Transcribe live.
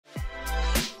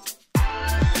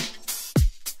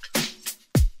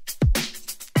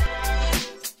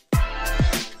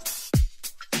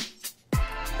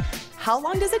How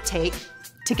long does it take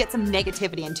to get some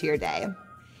negativity into your day?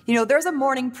 You know, there's a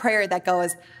morning prayer that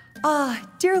goes,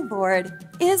 dear Lord,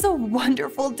 it is a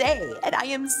wonderful day, and I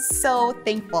am so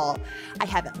thankful. I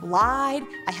haven't lied,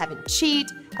 I haven't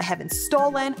cheated, I haven't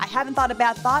stolen, I haven't thought a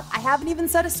bad thought, I haven't even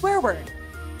said a swear word.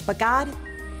 But God,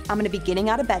 I'm gonna be getting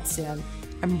out of bed soon.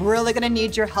 I'm really gonna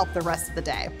need your help the rest of the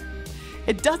day.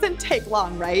 It doesn't take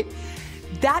long, right?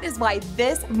 That is why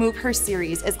this moveHER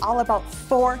series is all about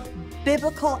 4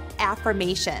 biblical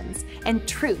affirmations and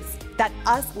truths that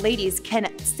us ladies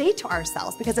can say to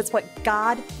ourselves because it's what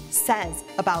God says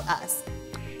about us.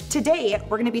 Today,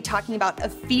 we're gonna be talking about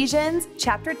Ephesians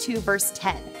chapter 2, verse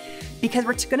 10, because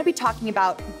we're gonna be talking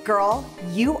about, girl,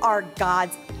 you are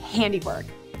God's handiwork.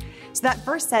 So that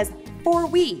verse says, for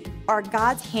we are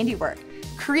God's handiwork,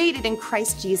 created in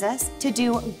Christ Jesus to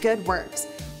do good works,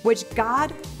 which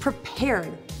God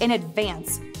prepared in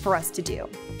advance for us to do.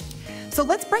 So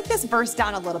let's break this verse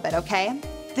down a little bit, okay?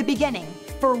 The beginning,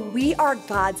 for we are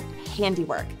God's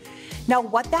handiwork. Now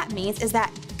what that means is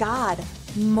that God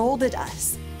molded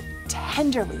us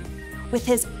tenderly with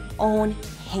his own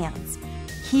hands.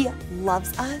 He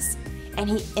loves us and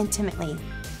he intimately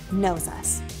knows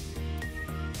us.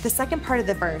 The second part of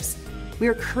the verse, we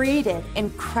were created in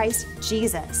Christ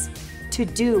Jesus to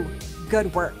do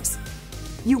good works.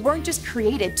 You weren't just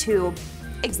created to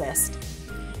exist.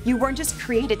 You weren't just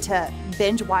created to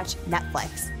binge watch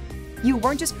Netflix. You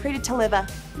weren't just created to live a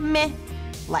meh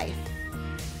life.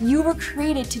 You were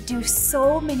created to do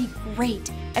so many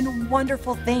great and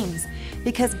wonderful things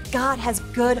because God has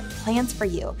good plans for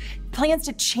you, plans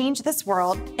to change this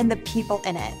world and the people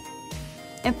in it.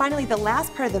 And finally, the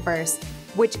last part of the verse,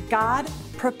 which God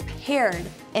prepared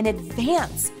in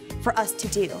advance for us to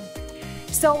do.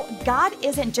 So God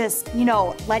isn't just,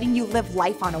 letting you live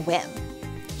life on a whim.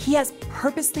 He has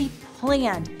purposely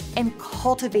planned and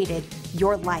cultivated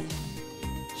your life.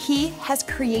 He has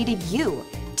created you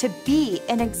to be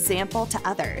an example to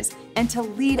others and to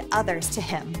lead others to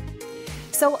him.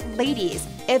 So ladies,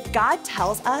 if God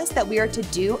tells us that we are to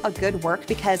do a good work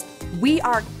because we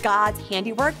are God's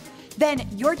handiwork, then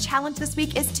your challenge this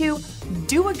week is to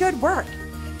do a good work.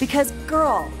 Because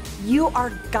girl, you are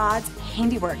God's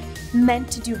handiwork,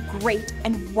 meant to do great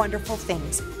and wonderful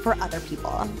things for other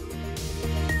people.